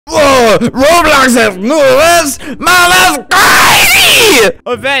Roblox has new events. Man, that's crazy.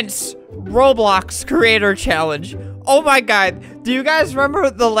 Events. Roblox Creator Challenge. Oh my god. Do you guys remember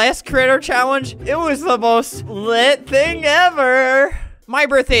the last Creator Challenge? It was the most lit thing ever. My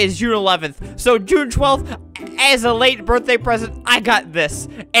birthday is June 11th, so June 12th, as a late birthday present, I got this.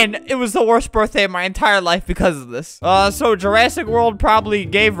 And it was the worst birthday of my entire life because of this. So Jurassic World probably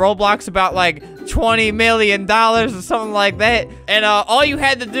gave Roblox about like $20 million or something like that. And all you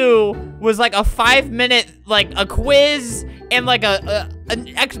had to do was like a 5-minute, like a quiz and like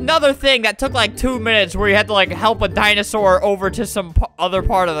another thing that took like 2 minutes where you had to like help a dinosaur over to some other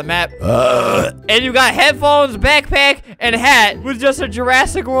part of the map. And you got headphones, backpack, and hat with just a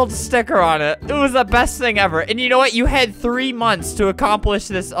Jurassic World sticker on it. It was the best thing ever. And you know what? You had 3 months to accomplish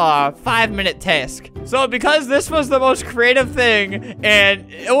this 5-minute task. So because this was the most creative thing,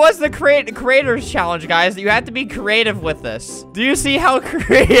 and it was the creators challenge, guys, you have to be creative with this. Do you see how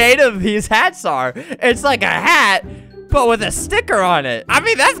creative these hats are? It's like a hat, but with a sticker on it. I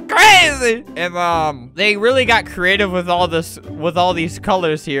mean, that's crazy. And they really got creative with all this, with all these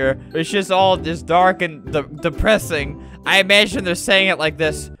colors here. It's just all just dark and depressing. I imagine they're saying it like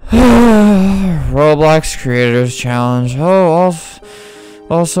this. Roblox Creators Challenge. Oh,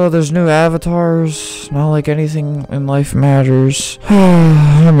 also there's new avatars. Not like anything in life matters.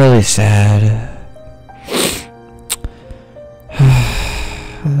 I'm really sad.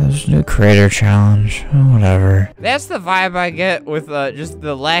 There's a new creator challenge. Oh, whatever. That's the vibe I get with just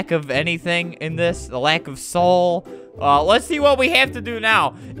the lack of anything in this. The lack of soul. Let's see what we have to do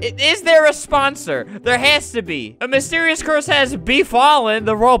now. Is there a sponsor? There has to be. A mysterious curse has befallen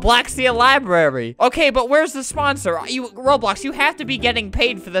the Robloxian library. Okay, but where's the sponsor? Roblox, you have to be getting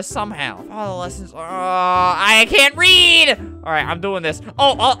paid for this somehow. All the lessons. I can't read. All right, I'm doing this.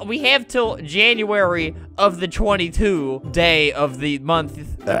 We have till January of the 22 day of the month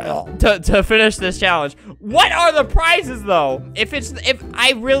to finish this challenge. What are the prizes though? If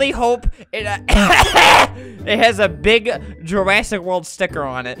I really hope it it has a big Jurassic World sticker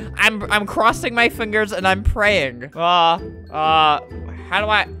on it. I'm crossing my fingers and I'm praying. How do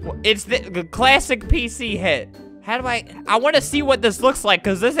I? It's the classic PC hit. How do I want to see what this looks like,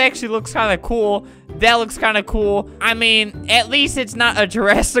 because this actually looks kind of cool. That looks kind of cool. I mean, at least it's not a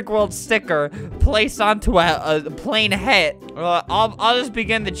Jurassic World sticker placed onto a plain hat. I'll just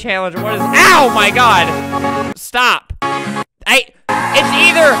begin the challenge. What is? Ow, my God! Stop. It's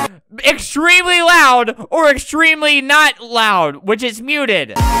either extremely loud or extremely not loud, which is muted.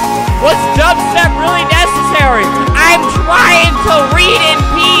 Was dubstep really necessary? I'm trying to read in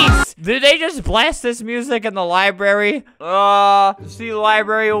peace. Did they just blast this music in the library? See, the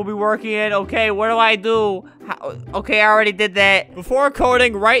library will be working in. Okay, what do I do? Okay, I already did that. Before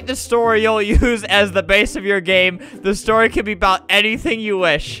coding, write the story you'll use as the base of your game. The story can be about anything you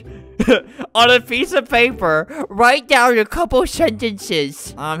wish. On a piece of paper, write down a couple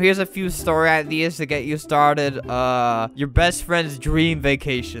sentences. Here's a few story ideas to get you started. Your best friend's dream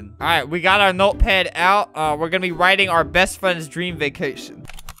vacation. All right, we got our notepad out. We're gonna be writing our best friend's dream vacation.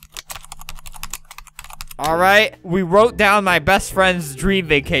 All right, we wrote down my best friend's dream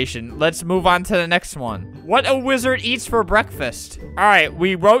vacation. Let's move on to the next one. What a wizard eats for breakfast. All right,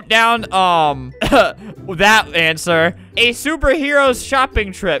 we wrote down, that answer. A superhero's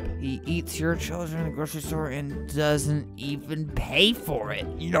shopping trip. He eats your children in the grocery store and doesn't even pay for it.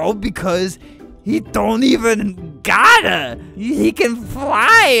 You know, because he don't even gotta. He can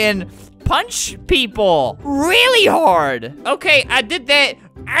fly and punch people really hard. Okay, I did that.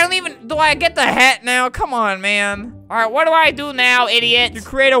 Do I get the hat now? Come on, man. All right, what do I do now, idiot? You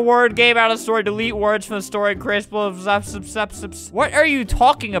create a word game out of the story, delete words from the story, create What are you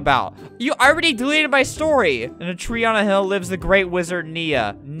talking about? You already deleted my story. In a tree on a hill lives the great wizard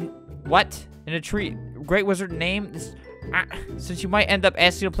Nia. What? In a tree, great wizard name? Since you might end up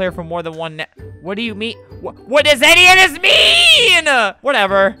asking a player for more than one what do you mean? What does any of this mean?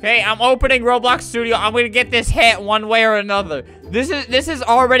 Whatever. Okay, I'm opening Roblox Studio. I'm gonna get this hat one way or another. This is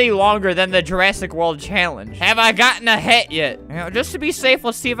already longer than the Jurassic World challenge. Have I gotten a hat yet? You know, just to be safe,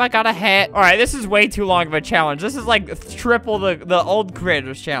 let's see if I got a hat. All right, this is way too long of a challenge. This is like triple the old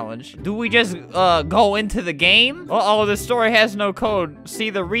creators challenge. Do we just go into the game? Uh-oh, the story has no code. See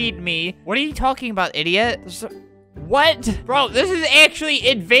the read me. What are you talking about, idiot? What? Bro, this is actually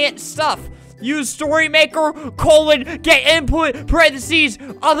advanced stuff. use story maker, colon, get input, parentheses,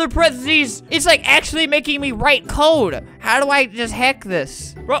 other parentheses. It's like actually making me write code. How do I just hack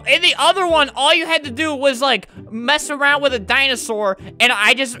this? Bro, in the other one, all you had to do was like mess around with a dinosaur, and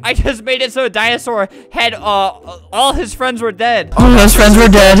I just made it so a dinosaur had all his friends were dead. All his friends were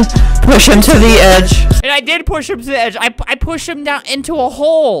dead. Push him to the edge. And I did push him to the edge. I pushed him down into a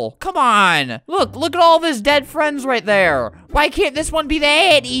hole. Come on. Look at all of his dead friends right there. Why can't this one be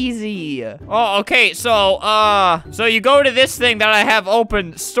that easy? Oh, okay. So you go to this thing that I have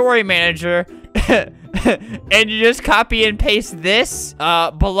open, Story Manager, and you just copy and paste this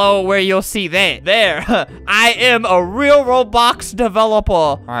below where you'll see that. There. I am a real Roblox developer.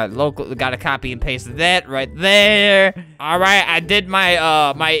 All right, local, gotta copy and paste that right there. All right, I did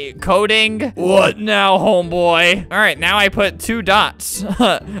my my coding. What now, homeboy? All right, now I put 2 dots.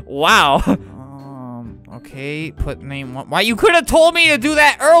 Wow. Okay, put name 1. Why, you could have told me to do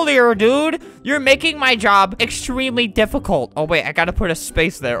that earlier, dude. You're making my job extremely difficult. Oh, wait, I gotta put a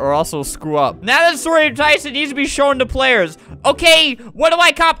space there or else it'll screw up. Now that story of Tyson needs to be shown to players. Okay, what do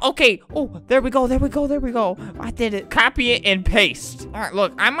I copy? Okay, oh, there we go. I did it. Copy it and paste. All right,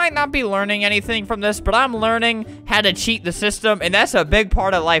 look, I might not be learning anything from this, but I'm learning how to cheat the system, and that's a big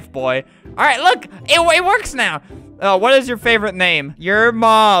part of life, boy. All right, look, it works now. What is your favorite name? Your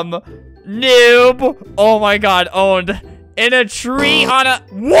mom. Noob. Oh my god, owned. In a tree on a...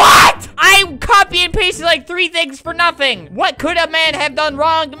 What? I copy and pasted like 3 things for nothing. What could a man have done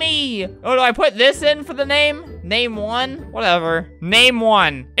wrong to me? Oh, do I put this in for the name? Name 1? Whatever. Name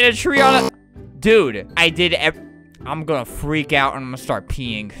 1. In a tree on a... Dude, I did I'm gonna freak out and I'm gonna start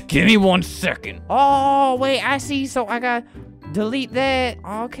peeing. Give me 1 second. Oh, wait, I see. So I got... Delete that.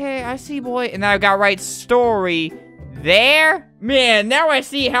 Okay, I see, boy. And then I got write story... There? Man, now I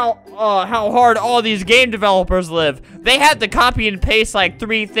see how hard all these game developers live. They have to copy and paste like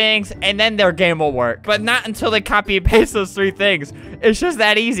 3 things and then their game will work. But not until they copy and paste those 3 things. It's just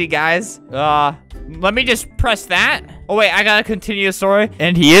that easy, guys. Let me just press that. Oh wait, I gotta continue the story.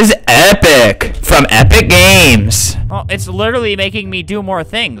 And he is Epic from Epic Games. Oh, it's literally making me do more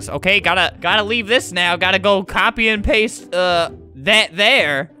things. Okay, gotta leave this now. Gotta go copy and paste that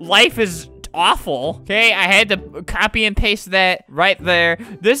there. Life is awful. Okay, I had to copy and paste that right there.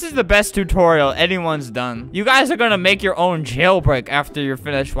 This is the best tutorial anyone's done. You guys are gonna make your own jailbreak after you're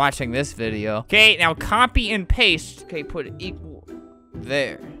finished watching this video. Okay, now copy and paste. Okay, put it equal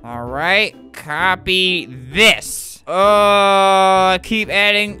there. All right, copy this. Keep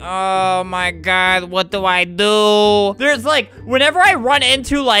adding. Oh my god, what do I do? There's like, whenever I run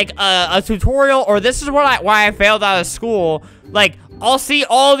into like a tutorial, or this is why I failed out of school, like, I'll see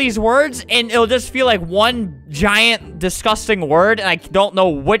all these words and it'll just feel like one giant disgusting word and I don't know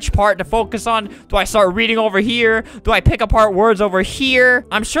which part to focus on. Do I start reading over here? Do I pick apart words over here?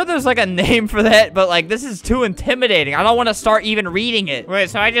 I'm sure there's like a name for that, but like this is too intimidating. I don't want to start even reading it.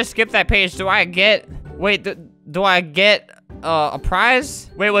 Wait, so I just skipped that page. Do I get, wait, do I get a prize?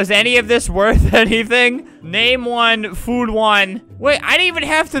 Wait, was any of this worth anything? Name 1, food 1. Wait, I didn't even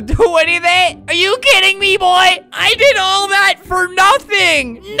have to do any of that? Are you kidding me, boy? I did all that for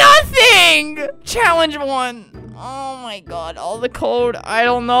nothing! Nothing! Challenge 1. Oh my god, all the code. I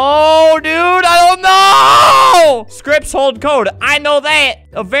don't know, dude. I don't know! Scripts hold code. I know that.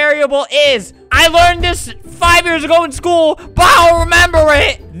 A variable is. I learned this 5 years ago in school, but I'll remember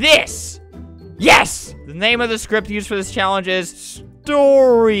it. This. Yes! The name of the script used for this challenge is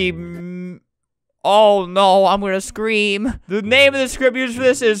Story... Oh no, I'm gonna scream. The name of the script used for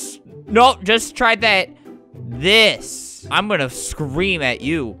this is... Nope, just tried that. This. I'm gonna scream at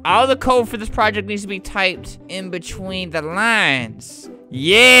you. All the code for this project needs to be typed in between the lines.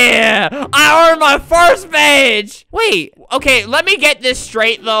 Yeah! I earned my first page! Wait, okay, let me get this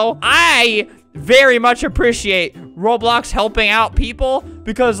straight though. I very much appreciate Roblox helping out people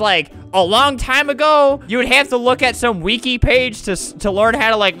because like a long time ago, you would have to look at some wiki page to learn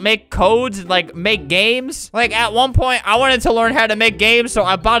how to like make codes and like make games. Like at one point, I wanted to learn how to make games, so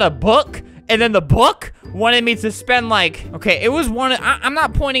I bought a book, and then the book wanted me to spend like, okay, it was one, I'm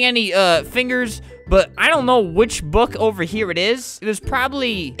not pointing any fingers, but I don't know which book over here it is. It was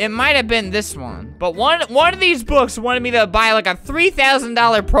probably, it might have been this one. But one of these books wanted me to buy like a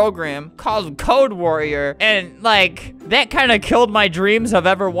 $3,000 program called Code Warrior. And like, that kind of killed my dreams of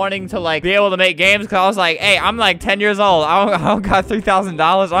ever wanting to like be able to make games. Cause I was like, hey, I'm like 10 years old. I don't got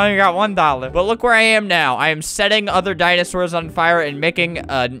 $3,000. I only got $1. But look where I am now. I am setting other dinosaurs on fire and making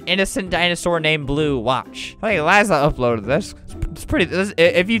an innocent dinosaur named Blue. Watch. Hey, Liza uploaded this. It's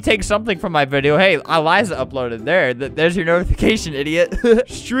if you take something from my video, hey, Eliza uploaded there. There's your notification, idiot.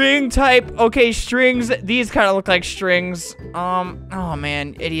 String type. Okay, strings. These kind of look like strings. Oh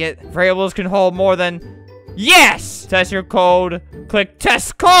man, idiot. Variables can hold more than... Yes! Test your code. Click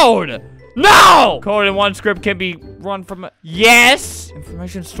test code. No! Code in one script can be run from a... Yes!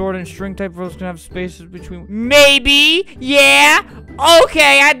 Information stored in string type variables can have spaces between... Maybe. Yeah.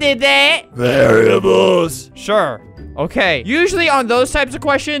 Okay, I did that. Variables. Sure. Okay. Usually on those types of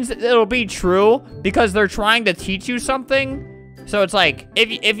questions, it'll be true because they're trying to teach you something. So it's like,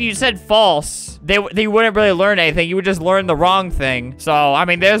 if you said false, they wouldn't really learn anything. You would just learn the wrong thing. So, I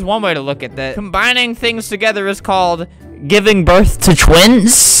mean, there's one way to look at that. Combining things together is called giving birth to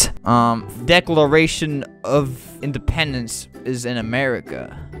twins. Declaration of Independence is in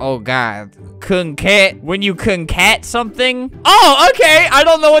America. Oh, God. Concat. When you concat something? Oh, okay. I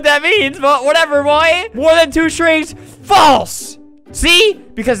don't know what that means, but whatever, boy. More than 2 strings. False. See?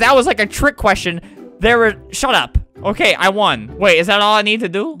 Because that was like a trick question. Shut up. Okay, I won. Wait, is that all I need to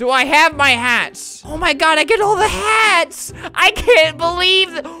do? Do I have my hats? Oh my God, I get all the hats. I can't believe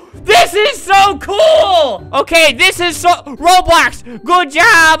this is so cool. Okay, this is so Roblox. Good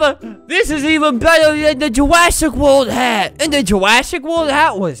job. This is even better than the Jurassic World hat. And the Jurassic World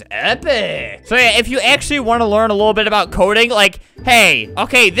hat was epic. So yeah, if you actually want to learn a little bit about coding, like, hey,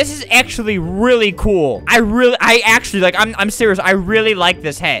 okay, this is actually really cool. I actually, like, I'm serious. I really like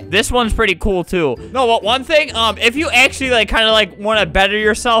this hat. This one's pretty cool too. No, but one thing, if you actually, like, kind of, like, want to better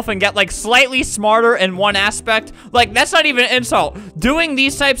yourself and get, like, slightly smarter in one aspect, like, that's not even an insult. Doing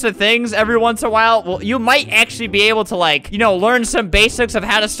these types of things every once in a while, well, you might actually be able to, like, you know, learn some basics of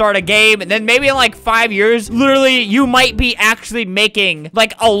how to start a game, and then maybe in, like, 5 years, literally, you might be actually making,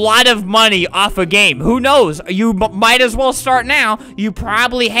 like, a lot of money off a game. Who knows? You might as well start now. You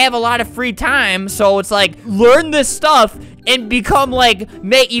probably have a lot of free time, so it's like, learn this stuff and become like,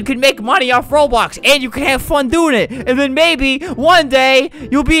 you can make money off Roblox, and you can have fun doing it, and then maybe one day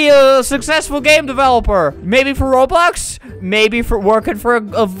you'll be a successful game developer. Maybe for Roblox, maybe for working for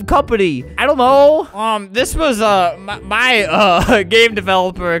a company. I don't know. This was my game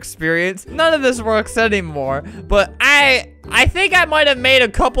developer experience. None of this works anymore, but I think I might have made a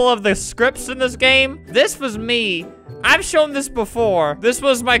couple of the scripts in this game. This was me. I've shown this before. This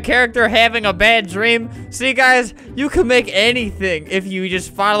was my character having a bad dream. See, guys, you can make anything if you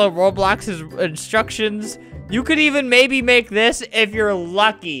just follow Roblox's instructions. You could even maybe make this if you're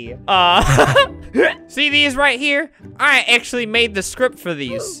lucky. See these right here? I actually made the script for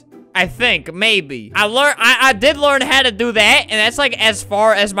these. I think, maybe. I did learn how to do that, and that's like as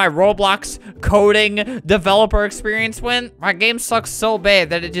far as my Roblox coding developer experience went. My game sucks so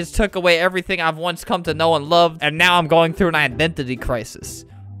bad that it just took away everything I've once come to know and love, and now I'm going through an identity crisis.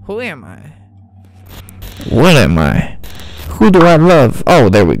 Who am I? What am I? Who do I love? Oh,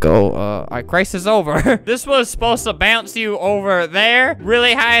 there we go. Our crisis over. This was supposed to bounce you over there,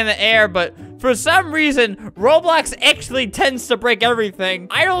 really high in the air, but for some reason, Roblox actually tends to break everything.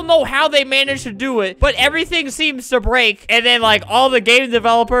 I don't know how they managed to do it, but everything seems to break, and then, like, all the game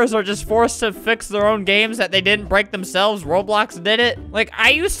developers are just forced to fix their own games that they didn't break themselves. Roblox did it. Like, I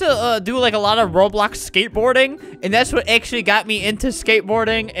used to do, like, a lot of Roblox skateboarding, and that's what actually got me into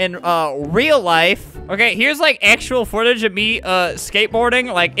skateboarding in real life. Okay, here's, like, actual footage of me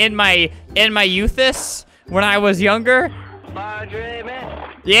skateboarding, like, in my youthis when I was younger.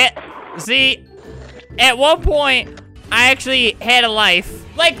 Yeah. See, at one point, I actually had a life.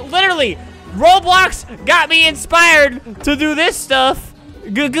 Like, literally, Roblox got me inspired to do this stuff.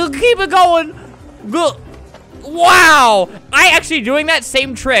 Keep it going. Wow. I actually doing that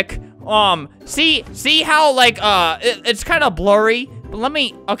same trick. See how, like, it's kind of blurry. But let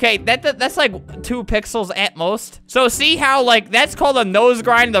me, okay, that's like 2 pixels at most. So see how, like, that's called a nose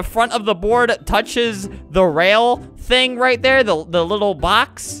grind. The front of the board touches the rail thing right there, the little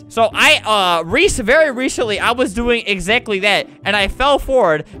box. So I, very recently, I was doing exactly that, and I fell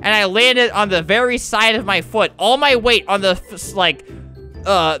forward, and I landed on the very side of my foot. All my weight on the, like,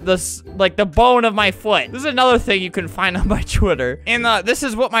 the bone of my foot. This is another thing you can find on my Twitter. And this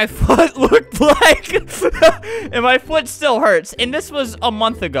is what my foot looked like. And my foot still hurts. And this was a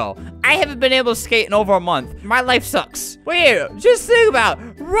month ago. I haven't been able to skate in over a month. My life sucks. Wait, just think about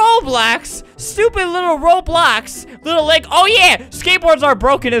Roblox. Stupid little Roblox. Little like, oh yeah, skateboards are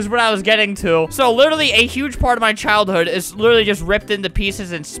broken is what I was getting to. So literally a huge part of my childhood is literally just ripped into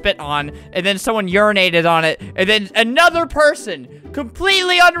pieces and spit on. And then someone urinated on it. And then another person,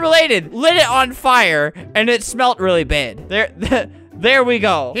 completely unrelated, lit it on fire, and it smelled really bad. There we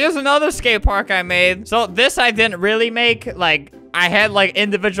go. Here's another skate park I made. So this I didn't really make. Like, I had like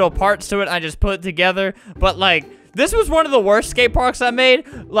individual parts to it. I just put it together. But like, This was one of the worst skate parks I made.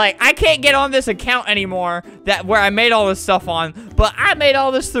 Like, I can't get on this account anymore where I made all this stuff on, but I made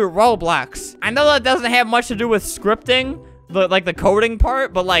all this through Roblox. I know that doesn't have much to do with scripting, like the coding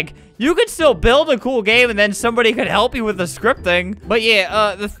part, but like, you could still build a cool game and then somebody could help you with the scripting. But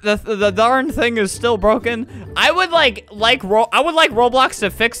yeah, the darn thing is still broken. I would like Roblox to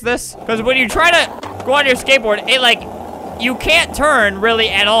fix this, because when you try to go on your skateboard, it like, you can't turn really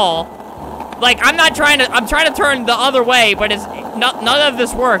at all. Like, I'm trying to turn the other way, but none of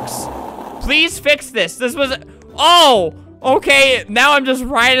this works. Please fix this. This was, oh, okay, now I'm just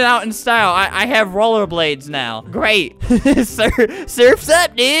riding out in style. I have rollerblades now. Great. Surf's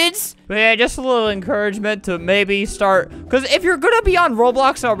up, dudes. But yeah, just a little encouragement to maybe start, because if you're gonna be on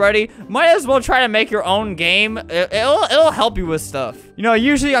Roblox already, might as well try to make your own game. It'll help you with stuff. You know,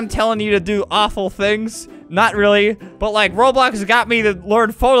 usually I'm telling you to do awful things. Not really, but like Roblox got me to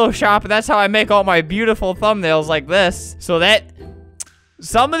learn Photoshop, and that's how I make all my beautiful thumbnails like this. So that,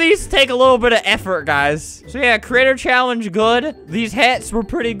 some of these take a little bit of effort, guys. So yeah, creator challenge, good. These hats were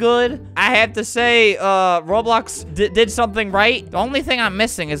pretty good. I have to say, Roblox did something right. The only thing I'm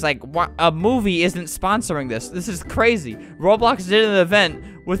missing is like, a movie isn't sponsoring this. This is crazy. Roblox did an event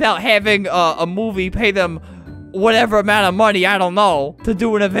without having a movie pay them whatever amount of money, I don't know, to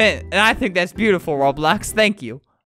do an event. And I think that's beautiful, Roblox. Thank you.